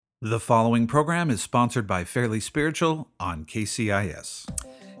The following program is sponsored by Fairly Spiritual on KCIS.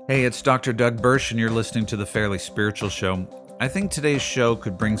 Hey, it's Dr. Doug Birch, and you're listening to The Fairly Spiritual Show. I think today's show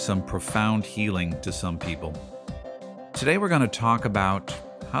could bring some profound healing to some people. Today we're going to talk about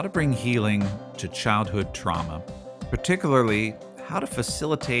how to bring healing to childhood trauma, particularly how to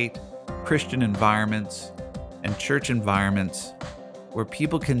facilitate Christian environments and church environments where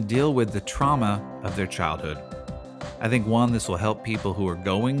people can deal with the trauma of their childhood. I think, this will help people who are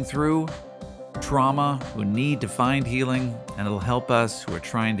going through trauma, who need to find healing, and it'll help us who are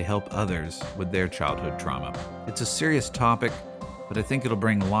trying to help others with their childhood trauma. It's a serious topic, but I think it'll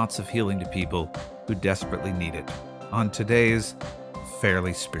bring lots of healing to people who desperately need it. On today's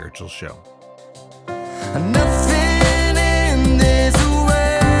Fairly Spiritual Show. Nothing in this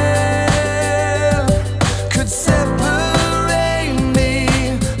world could separate me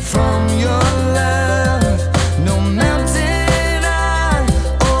from your love. No mountain high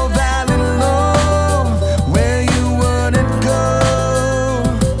or valley low where you wouldn't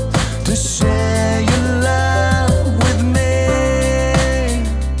go to share your love with me.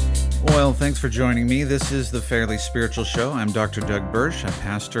 Well, thanks for joining me. This is the Fairly Spiritual Show. I'm Dr. Doug Birch. I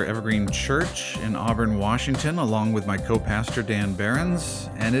pastor Evergreen Church in Auburn, Washington, along with my co-pastor Dan Behrens,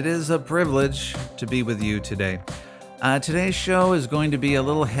 and it is a privilege to be with you today. Today's show is going to be a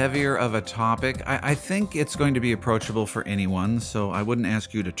little heavier of a topic. I think it's going to be approachable for anyone, so I wouldn't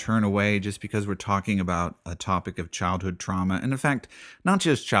ask you to turn away just because we're talking about a topic of childhood trauma. And in fact, not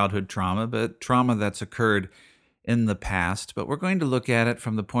just childhood trauma, but trauma that's occurred in the past. But we're going to look at it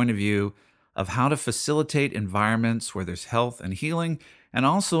from the point of view of how to facilitate environments where there's health and healing. And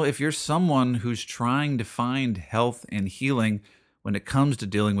also, if you're someone who's trying to find health and healing when it comes to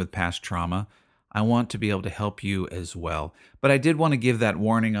dealing with past trauma, I want to be able to help you as well. But I did want to give that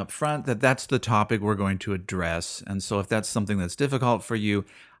warning up front that that's the topic we're going to address. And so if that's something that's difficult for you,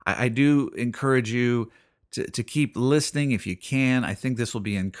 I do encourage you to keep listening if you can. I think this will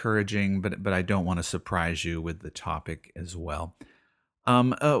be encouraging, but I don't want to surprise you with the topic as well.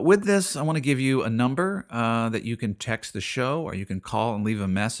 With this, I want to give you a number that you can text the show or you can call and leave a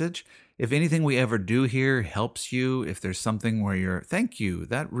message. If anything we ever do here helps you, if there's something where you're, thank you,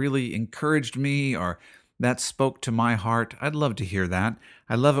 that really encouraged me, or that spoke to my heart, I'd love to hear that.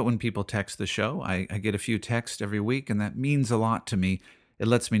 I love it when people text the show. I get a few texts every week, and that means a lot to me. It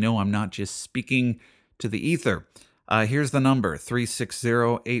lets me know I'm not just speaking to the ether. Here's the number,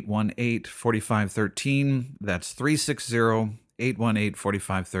 360-818-4513. That's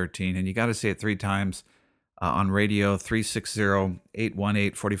 360-818-4513. And you got to say it 3 times on radio,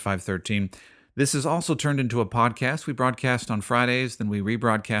 360-818-4513. This is also turned into a podcast. We broadcast on Fridays, then we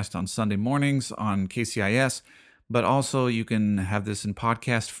rebroadcast on Sunday mornings on KCIS. But also you can have this in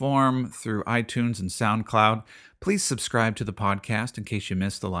podcast form through iTunes and SoundCloud. Please subscribe to the podcast in case you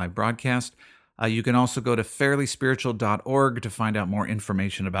missed the live broadcast. You can also go to fairlyspiritual.org to find out more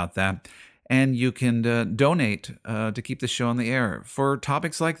information about that. And you can donate to keep the show on the air for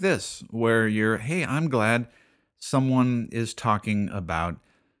topics like this, where you're, hey, I'm glad someone is talking about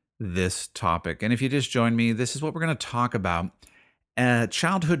this topic. And if you just joined me, this is what we're going to talk about.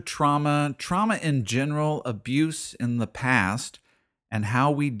 Childhood trauma, trauma in general, abuse in the past, and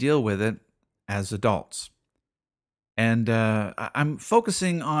how we deal with it as adults. And I'm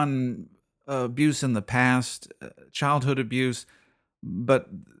focusing on abuse in the past, childhood abuse, but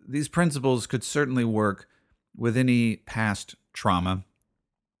these principles could certainly work with any past trauma.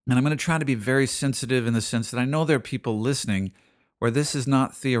 And I'm going to try to be very sensitive in the sense that I know there are people listening where this is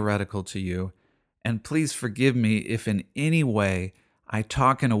not theoretical to you. And please forgive me if in any way I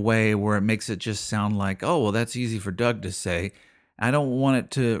talk in a way where it makes it just sound like, oh, well, that's easy for Doug to say. I don't want it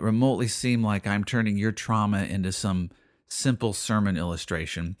to remotely seem like I'm turning your trauma into some simple sermon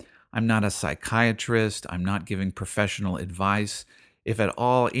illustration. I'm not a psychiatrist. I'm not giving professional advice. If at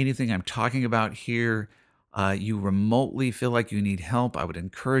all anything I'm talking about here, you remotely feel like you need help, I would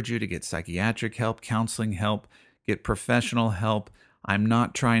encourage you to get psychiatric help, counseling help, get professional help. I'm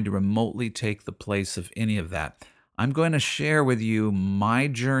not trying to remotely take the place of any of that. I'm going to share with you my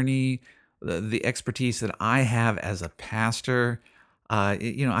journey, the expertise that I have as a pastor.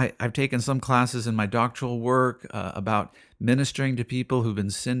 I've taken some classes in my doctoral work about ministering to people who've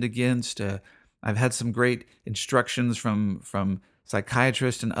been sinned against. I've had some great instructions from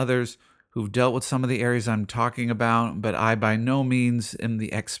psychiatrists and others who've dealt with some of the areas I'm talking about, but I by no means am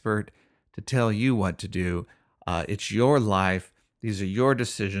the expert to tell you what to do. It's your life. These are your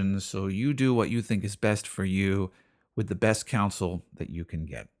decisions, so you do what you think is best for you with the best counsel that you can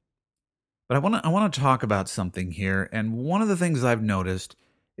get. But I want to talk about something here, and one of the things I've noticed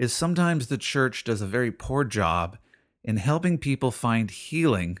is sometimes the church does a very poor job in helping people find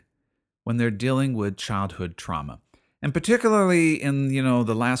healing when they're dealing with childhood trauma. And particularly in,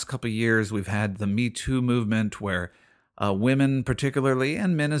 the last couple of years, we've had the Me Too movement where women particularly,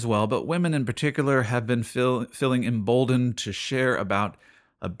 and men as well, but women in particular have been feeling emboldened to share about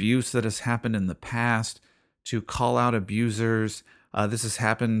abuse that has happened in the past, to call out abusers. This has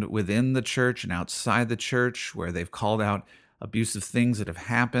happened within the church and outside the church, where they've called out abusive things that have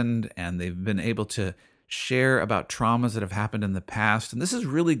happened, and they've been able to share about traumas that have happened in the past. And this is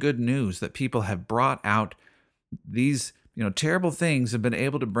really good news that people have brought out these, terrible things, have been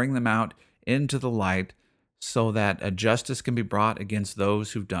able to bring them out into the light so that a justice can be brought against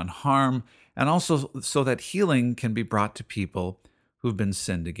those who've done harm, and also so that healing can be brought to people who've been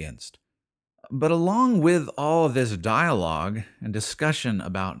sinned against. But along with all of this dialogue and discussion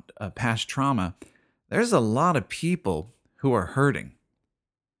about past trauma, there's a lot of people who are hurting.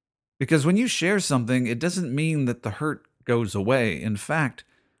 Because when you share something, it doesn't mean that the hurt goes away. In fact,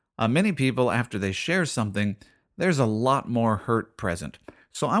 many people, after they share something, there's a lot more hurt present.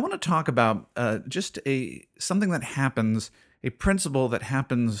 So I want to talk about just something that happens, a principle that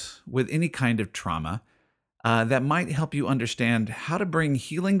happens with any kind of trauma, that might help you understand how to bring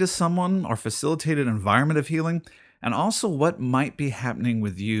healing to someone or facilitate an environment of healing, and also what might be happening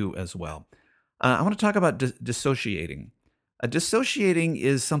with you as well. I want to talk about dissociating. Dissociating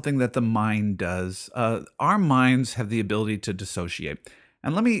is something that the mind does. Our minds have the ability to dissociate.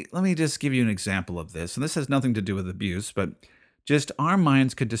 And let me just give you an example of this. And this has nothing to do with abuse, but just our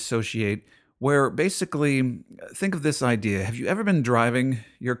minds could dissociate where basically, think of this idea. Have you ever been driving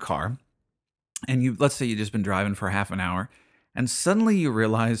your car, and let's say you've just been driving for half an hour, and suddenly you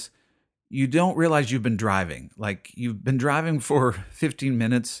don't realize you've been driving. Like, you've been driving for 15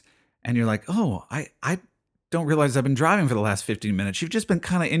 minutes and you're like, oh, I don't realize I've been driving for the last 15 minutes. You've just been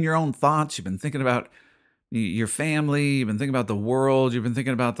kind of in your own thoughts. You've been thinking about your family. You've been thinking about the world. You've been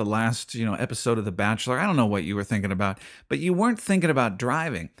thinking about the last, episode of The Bachelor. I don't know what you were thinking about, but you weren't thinking about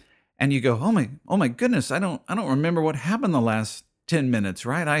driving. And you go, oh my goodness, I don't remember what happened the last 10 minutes,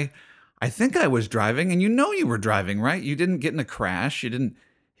 right? I think I was driving, and you were driving, right? You didn't get in a crash. You didn't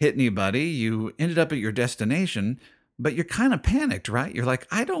hit anybody. You ended up at your destination, but you're kind of panicked, right? You're like,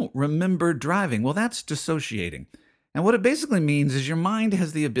 I don't remember driving. Well, that's dissociating. And what it basically means is your mind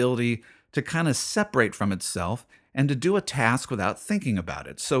has the ability to kind of separate from itself and to do a task without thinking about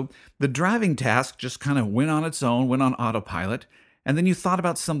it. So the driving task just kind of went on its own, went on autopilot, and then you thought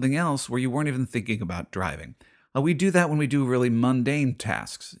about something else where you weren't even thinking about driving. We do that when we do really mundane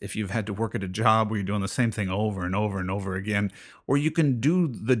tasks. If you've had to work at a job where you're doing the same thing over and over and over again, or you can do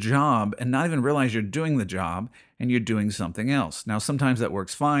the job and not even realize you're doing the job and you're doing something else. Now, sometimes that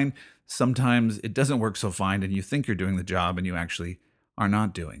works fine. Sometimes it doesn't work so fine and you think you're doing the job and you actually are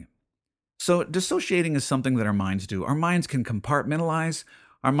not doing it. So dissociating is something that our minds do. Our minds can compartmentalize.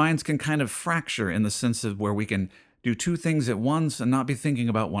 Our minds can kind of fracture in the sense of where we can do two things at once and not be thinking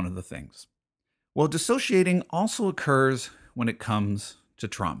about one of the things. Well, dissociating also occurs when it comes to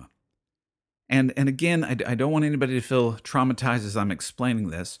trauma. And again, I don't want anybody to feel traumatized as I'm explaining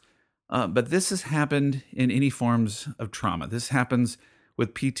this, but this has happened in any forms of trauma. This happens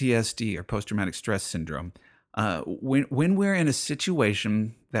with PTSD, or post-traumatic stress syndrome. When we're in a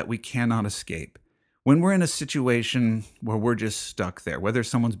situation that we cannot escape, when we're in a situation where we're just stuck there, whether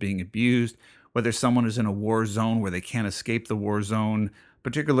someone's being abused, whether someone is in a war zone where they can't escape the war zone,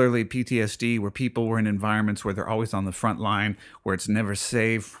 particularly PTSD, where people were in environments where they're always on the front line, where it's never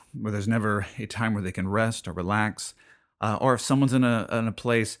safe, where there's never a time where they can rest or relax, or if someone's in a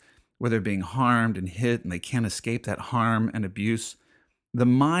place where they're being harmed and hit and they can't escape that harm and abuse, the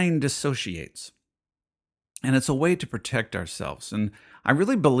mind dissociates. And it's a way to protect ourselves. And I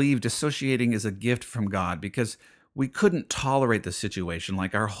really believe dissociating is a gift from God, because we couldn't tolerate the situation.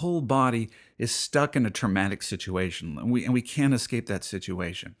 Like, our whole body is stuck in a traumatic situation, and we can't escape that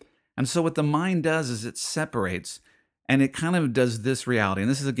situation. And so what the mind does is it separates, and it kind of does this reality.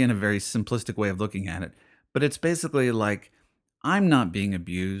 And this is, again, a very simplistic way of looking at it. But it's basically like, I'm not being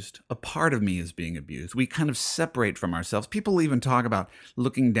abused. A part of me is being abused. We kind of separate from ourselves. People even talk about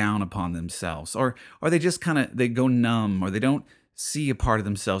looking down upon themselves, or they just they go numb, or they don't see a part of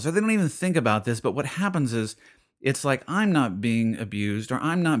themselves, or they don't even think about this. But what happens is, it's like, I'm not being abused, or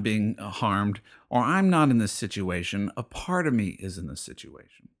I'm not being harmed, or I'm not in this situation. A part of me is in this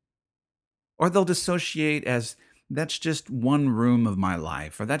situation. Or they'll dissociate as, that's just one room of my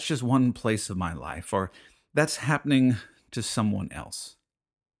life, or that's just one place of my life, or that's happening to someone else.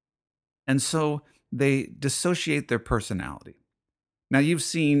 And so they dissociate their personality. Now, you've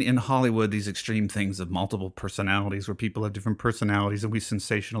seen in Hollywood these extreme things of multiple personalities where people have different personalities and we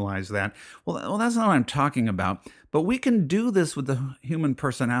sensationalize that. Well, that's not what I'm talking about. But we can do this with the human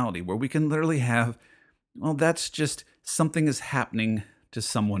personality where we can literally have, well, that's just something is happening to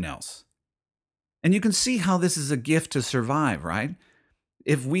someone else. And you can see how this is a gift to survive, right?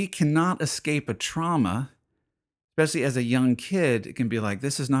 If we cannot escape a trauma, especially as a young kid, it can be like,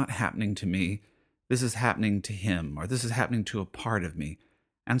 this is not happening to me. This is happening to him, or this is happening to a part of me.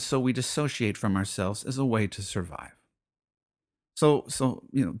 And so we dissociate from ourselves as a way to survive. So,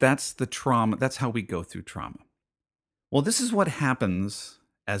 that's the trauma. That's how we go through trauma. Well, this is what happens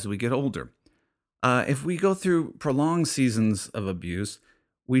as we get older. If we go through prolonged seasons of abuse,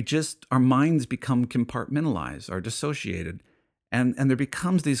 our minds become compartmentalized or dissociated. And there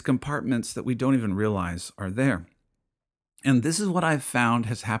becomes these compartments that we don't even realize are there. And this is what I've found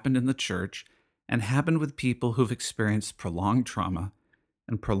has happened in the church and happened with people who've experienced prolonged trauma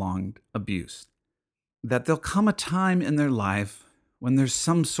and prolonged abuse. That there'll come a time in their life when there's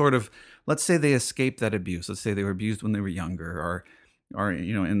some sort of, let's say they escaped that abuse. Let's say they were abused when they were younger, or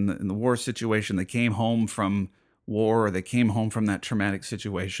in the war situation, they came home from war, or they came home from that traumatic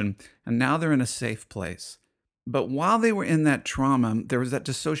situation, and now they're in a safe place. But while they were in that trauma, there was that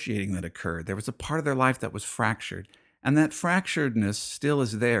dissociating that occurred. There was a part of their life that was fractured. And that fracturedness still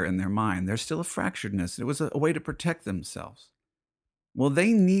is there in their mind. There's still a fracturedness. It was a way to protect themselves. Well,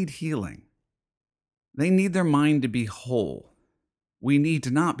 they need healing. They need their mind to be whole. We need to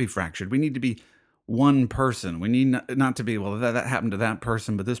not be fractured. We need to be one person. We need not to be, well, that happened to that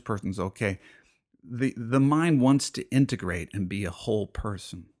person, but this person's okay. The mind wants to integrate and be a whole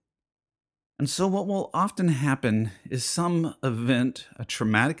person. And so what will often happen is some event, a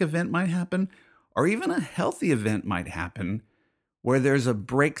traumatic event might happen, or even a healthy event might happen where there's a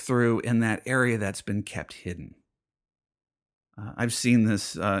breakthrough in that area that's been kept hidden. I've seen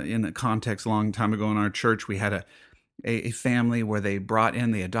this in a context a long time ago in our church. We had a family where they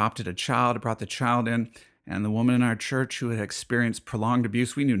adopted a child, brought the child in, and the woman in our church who had experienced prolonged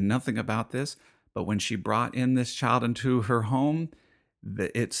abuse, we knew nothing about this, but when she brought in this child into her home,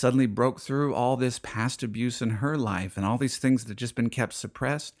 it suddenly broke through all this past abuse in her life and all these things that had just been kept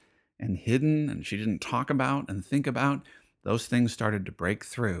suppressed and hidden and she didn't talk about and think about. Those things started to break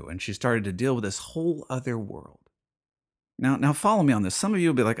through and she started to deal with this whole other world. Now follow me on this. Some of you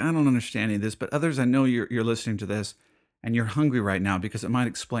will be like, I don't understand any of this, but others, I know you're listening to this and you're hungry right now because it might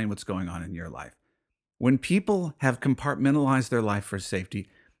explain what's going on in your life. When people have compartmentalized their life for safety,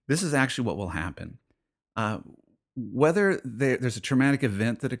 this is actually what will happen. Whether there's a traumatic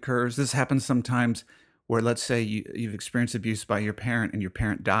event that occurs, this happens sometimes where, let's say you've experienced abuse by your parent and your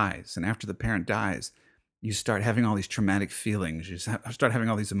parent dies. And after the parent dies, you start having all these traumatic feelings. You start having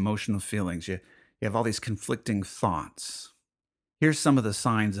all these emotional feelings. You have all these conflicting thoughts. Here's some of the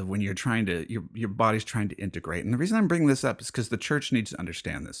signs of when your body's trying to integrate. And the reason I'm bringing this up is because the church needs to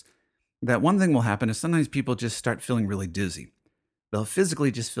understand this. That one thing will happen is sometimes people just start feeling really dizzy. They'll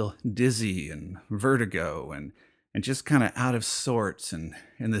physically just feel dizzy and vertigo and just kind of out of sorts and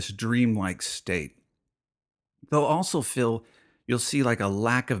in this dreamlike state. They'll also you'll see like a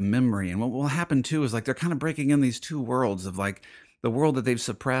lack of memory. And what will happen too is like they're kind of breaking in these two worlds of like the world that they've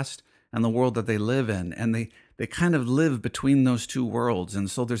suppressed and the world that they live in. And they kind of live between those two worlds. And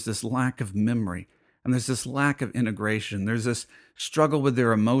so there's this lack of memory and there's this lack of integration. There's this struggle with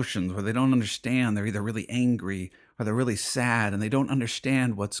their emotions where they don't understand. They're either really angry or they're really sad and they don't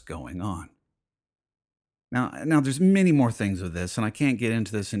understand what's going on. Now, there's many more things with this, and I can't get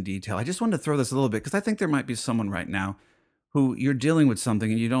into this in detail. I just wanted to throw this a little bit because I think there might be someone right now who you're dealing with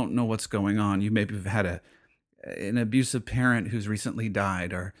something and you don't know what's going on. You maybe have had an abusive parent who's recently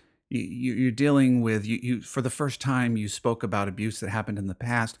died, or you're dealing with you for the first time you spoke about abuse that happened in the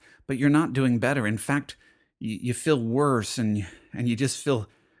past, but you're not doing better. In fact, you feel worse, and you just feel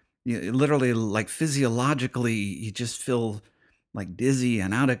literally like physiologically, you just feel like dizzy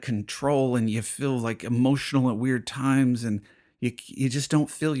and out of control, and you feel like emotional at weird times, and you just don't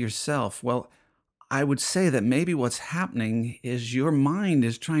feel yourself. Well, I would say that maybe what's happening is your mind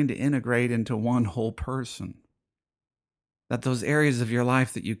is trying to integrate into one whole person. That those areas of your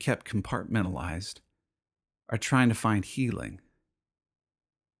life that you kept compartmentalized are trying to find healing.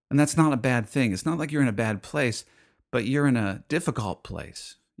 And that's not a bad thing. It's not like you're in a bad place, but you're in a difficult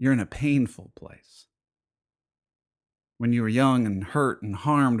place. You're in a painful place. When you were young and hurt and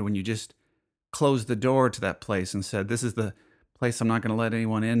harmed, when you just closed the door to that place and said, this is the place I'm not going to let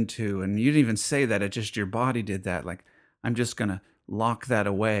anyone into. And you didn't even say that. It just your body did that. Like, I'm just going to lock that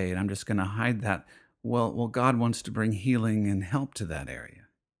away and I'm just going to hide that. Well, God wants to bring healing and help to that area.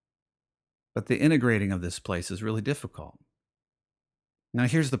 But the integrating of this place is really difficult. Now,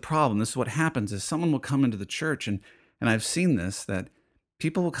 here's the problem. This is what happens is someone will come into the church, and I've seen this, that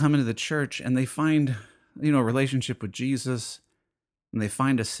people will come into the church and they find, a relationship with Jesus, and they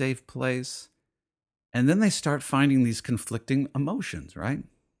find a safe place, and then they start finding these conflicting emotions, right?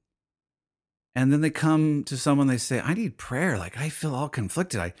 And then they come to someone, they say, I need prayer. Like, I feel all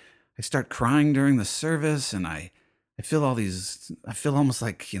conflicted. I start crying during the service, and I feel all these, I feel almost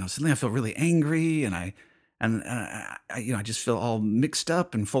like, suddenly I feel really angry, and I just feel all mixed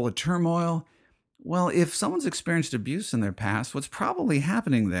up and full of turmoil. Well, if someone's experienced abuse in their past, what's probably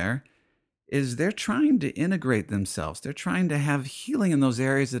happening there is they're trying to integrate themselves. They're trying to have healing in those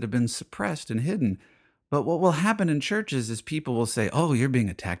areas that have been suppressed and hidden. But what will happen in churches is people will say, oh, you're being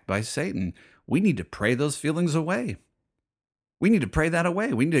attacked by Satan. We need to pray those feelings away. We need to pray that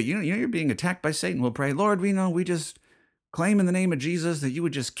away. We need to, you're being attacked by Satan. We'll pray, Lord, we just claim in the name of Jesus that you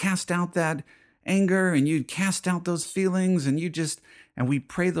would just cast out that anger and you'd cast out those feelings and we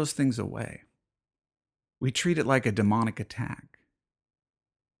pray those things away. We treat it like a demonic attack.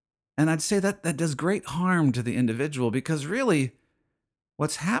 And I'd say that does great harm to the individual, because really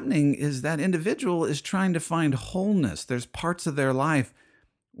what's happening is that individual is trying to find wholeness. There's parts of their life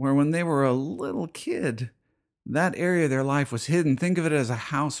where when they were a little kid, that area of their life was hidden. Think of it as a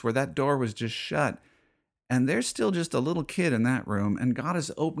house where that door was just shut, and they're still just a little kid in that room, and God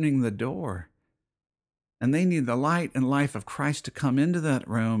is opening the door. And they need the light and life of Christ to come into that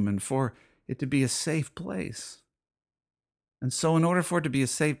room and for it to be a safe place. And so in order for it to be a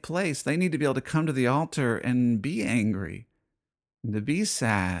safe place, they need to be able to come to the altar and be angry, and to be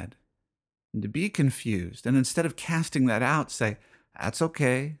sad, and to be confused. And instead of casting that out, say, that's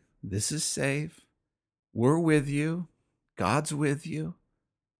okay. This is safe. We're with you. God's with you.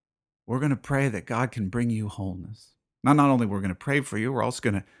 We're going to pray that God can bring you wholeness. Not only we're going to pray for you, we're also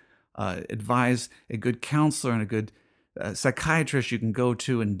going to advise a good counselor and a good psychiatrist you can go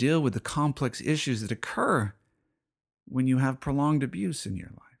to and deal with the complex issues that occur when you have prolonged abuse in your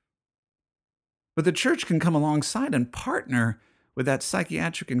life. But the church can come alongside and partner with that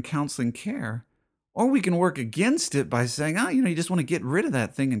psychiatric and counseling care, or we can work against it by saying, you just want to get rid of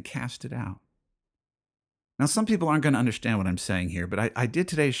that thing and cast it out. Now, some people aren't going to understand what I'm saying here, but I did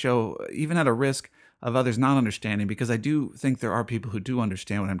today's show, even at a risk of others not understanding, because I do think there are people who do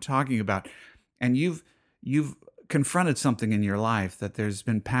understand what I'm talking about. And you've confronted something in your life, that there's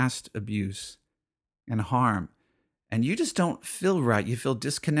been past abuse and harm, and you just don't feel right. You feel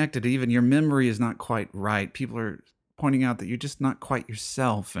disconnected. Even your memory is not quite right. People are pointing out that you're just not quite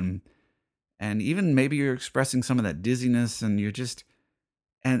yourself, and even maybe you're expressing some of that dizziness, and you're just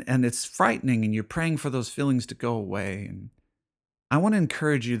and it's frightening, and you're praying for those feelings to go away. And I want to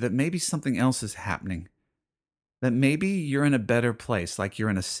encourage you that maybe something else is happening, that maybe you're in a better place, like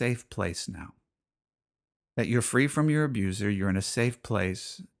you're in a safe place now, that you're free from your abuser, you're in a safe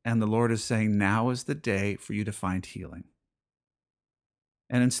place, and the Lord is saying, now is the day for you to find healing.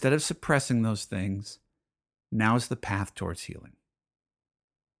 And instead of suppressing those things, now is the path towards healing.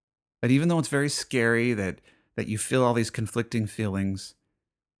 That even though it's very scary that you feel all these conflicting feelings,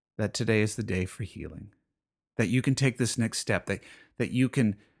 that today is the day for healing. That you can take this next step, that you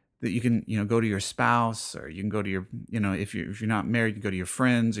can go to your spouse, or you can go to your, if you're not married, you can go to your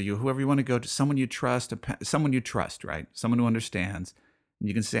friends, or whoever you want to go to, someone you trust, right? Someone who understands. And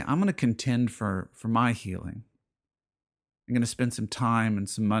you can say, I'm going to contend for my healing. I'm going to spend some time and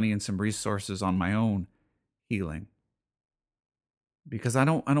some money and some resources on my own healing, because I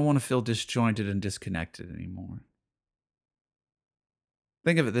don't want to feel disjointed and disconnected anymore.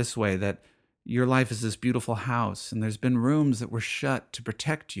 Think of it this way, that your life is this beautiful house, and there's been rooms that were shut to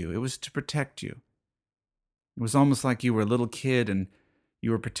protect you. It was to protect you. It was almost like you were a little kid and you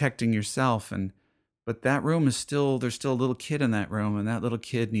were protecting yourself, but that room there's still a little kid in that room, and that little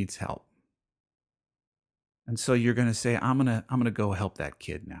kid needs help. And so you're going to say, I'm going to go help that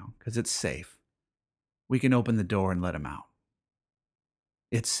kid now, because it's safe. We can open the door and let him out.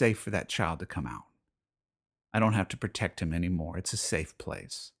 It's safe for that child to come out. I don't have to protect him anymore. It's a safe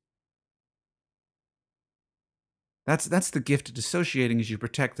place. That's the gift of dissociating, is you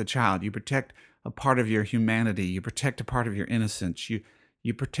protect the child. You protect a part of your humanity. You protect a part of your innocence.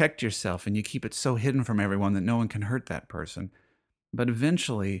 You protect yourself, and you keep it so hidden from everyone that no one can hurt that person. But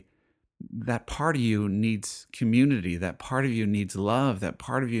eventually, that part of you needs community. That part of you needs love. That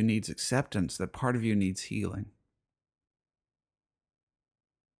part of you needs acceptance. That part of you needs healing.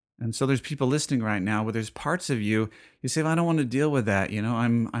 And so there's people listening right now where there's parts of you say, well, I don't want to deal with that.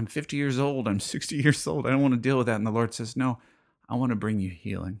 I'm 50 years old. I'm 60 years old. I don't want to deal with that. And the Lord says, no, I want to bring you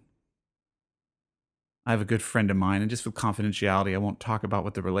healing. I have a good friend of mine, and just with confidentiality, I won't talk about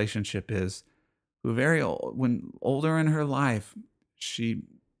what the relationship is, who when older in her life, She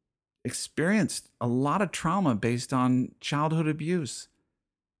experienced a lot of trauma based on childhood abuse,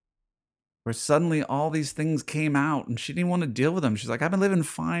 where suddenly all these things came out and she didn't want to deal with them. She's like, I've been living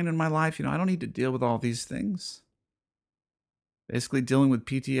fine in my life. I don't need to deal with all these things. Basically dealing with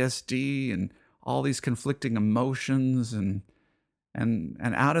PTSD and all these conflicting emotions and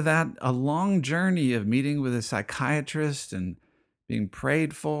out of that, a long journey of meeting with a psychiatrist and being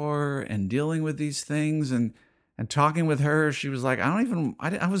prayed for and dealing with these things and talking with her. She was like,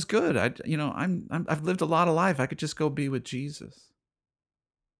 I was good. I've lived a lot of life. I could just go be with Jesus.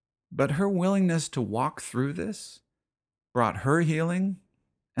 But her willingness to walk through this brought her healing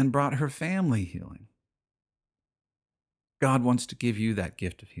and brought her family healing. God wants to give you that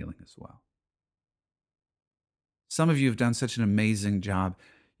gift of healing as well. Some of you have done such an amazing job.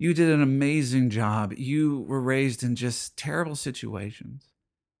 You did an amazing job. You were raised in just terrible situations,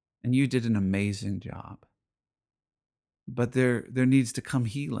 and you did an amazing job. But there needs to come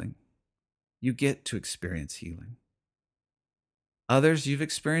healing. You get to experience healing. Others, you've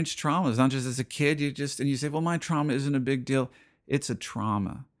experienced traumas, not just as a kid. And you say, well, my trauma isn't a big deal. It's a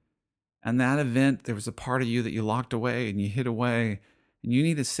trauma. And that event, there was a part of you that you locked away and you hid away, and you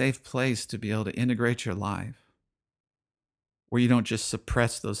need a safe place to be able to integrate your life, where you don't just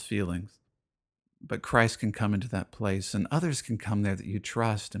suppress those feelings, but Christ can come into that place and others can come there that you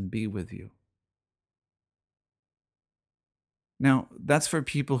trust and be with you. Now, that's for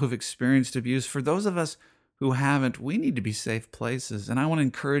people who've experienced abuse. For those of us who haven't, we need to be safe places. And I want to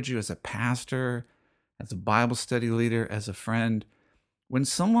encourage you as a pastor, as a Bible study leader, as a friend, when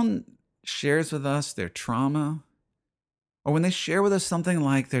someone shares with us their trauma, or when they share with us something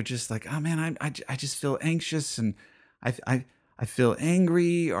like they're just like, oh man, I just feel anxious and I feel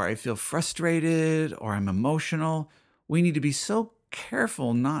angry, or I feel frustrated, or I'm emotional. We need to be so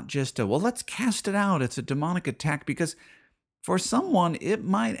careful not just to, well, let's cast it out. It's a demonic attack, because for someone, it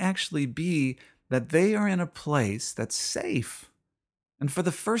might actually be that they are in a place that's safe. And for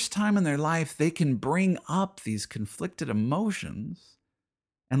the first time in their life, they can bring up these conflicted emotions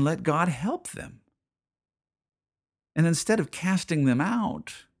and let God help them. And instead of casting them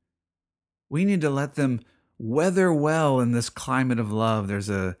out, we need to let them weather well in this climate of love. There's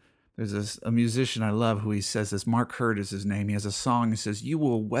a musician I love who he says this, Mark Hurd is his name. He has a song that says, you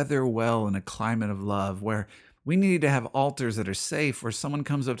will weather well in a climate of love, where we need to have altars that are safe, where someone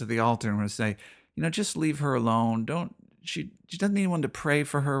comes up to the altar and will say, just leave her alone. She doesn't need anyone to pray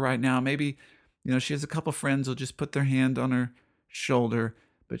for her right now. Maybe, she has a couple friends who'll just put their hand on her shoulder,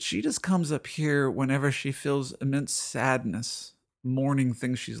 but she just comes up here whenever she feels immense sadness, mourning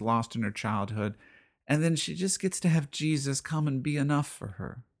things she's lost in her childhood. And then she just gets to have Jesus come and be enough for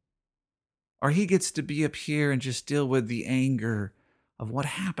her. Or he gets to be up here and just deal with the anger of what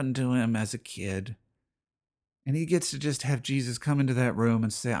happened to him as a kid. And he gets to just have Jesus come into that room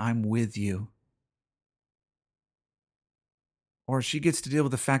and say, I'm with you. Or she gets to deal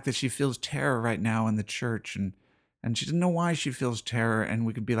with the fact that she feels terror right now in the church, and she doesn't know why she feels terror. And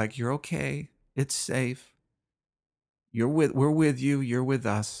we could be like, you're okay. It's safe. We're with you. You're with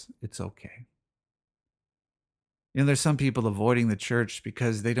us. It's okay. There's some people avoiding the church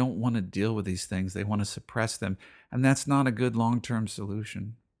because they don't want to deal with these things. They want to suppress them. And that's not a good long-term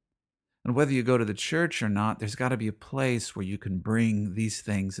solution. And whether you go to the church or not, there's got to be a place where you can bring these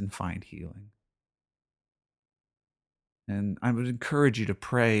things and find healing. And I would encourage you to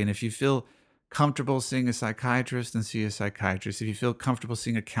pray. And if you feel comfortable seeing a psychiatrist, then see a psychiatrist. If you feel comfortable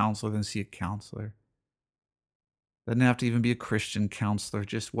seeing a counselor, then see a counselor. Doesn't have to even be a Christian counselor,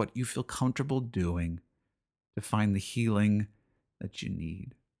 just what you feel comfortable doing to find the healing that you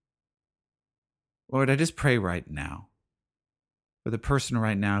need. Lord, I just pray right now for the person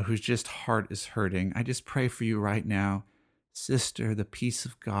right now whose just heart is hurting. I just pray for you right now. Sister, the peace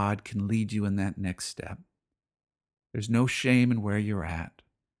of God can lead you in that next step. There's no shame in where you're at.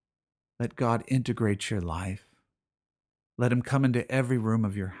 Let God integrate your life. Let him come into every room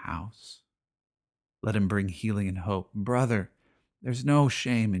of your house. Let him bring healing and hope. Brother, there's no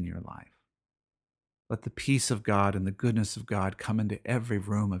shame in your life. Let the peace of God and the goodness of God come into every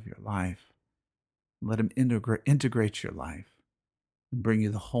room of your life. Let him integrate your life and bring you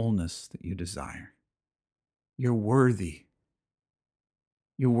the wholeness that you desire. You're worthy.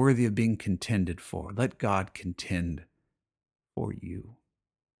 You're worthy of being contended for. Let God contend for you.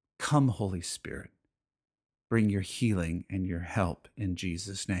 Come, Holy Spirit. Bring your healing and your help in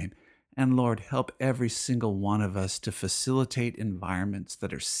Jesus' name. And Lord, help every single one of us to facilitate environments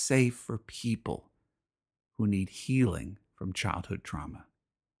that are safe for people who need healing from childhood trauma.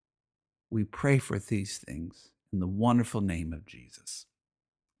 We pray for these things in the wonderful name of Jesus.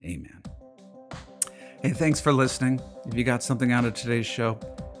 Amen. Hey, thanks for listening. If you got something out of today's show,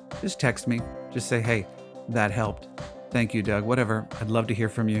 just text me. Just say, hey, that helped. Thank you, Doug. Whatever. I'd love to hear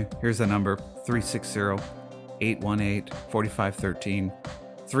from you. Here's the number, 360-818-4513.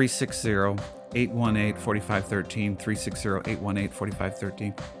 360-818-4513.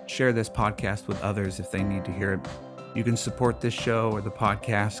 360-818-4513. Share this podcast with others if they need to hear it. You can support this show or the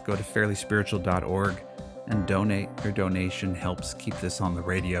podcast. Go to fairlyspiritual.org and donate. Your donation helps keep this on the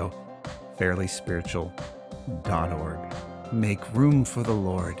radio. fairlyspiritual.org. Make room for the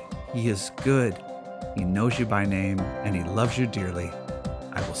Lord. He is good. He knows you by name, and He loves you dearly.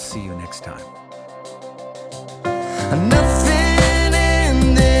 I will see you next time. Nothing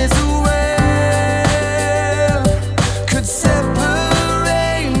in this world could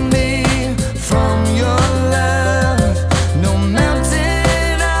separate me from your love. No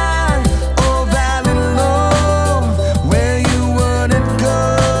mountain high or valley low where you wouldn't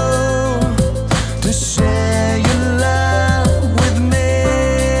go to share your love with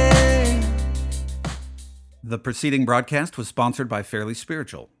me. The preceding broadcast was sponsored by Fairly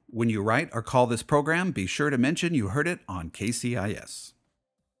Spiritual. When you write or call this program, be sure to mention you heard it on KCIS.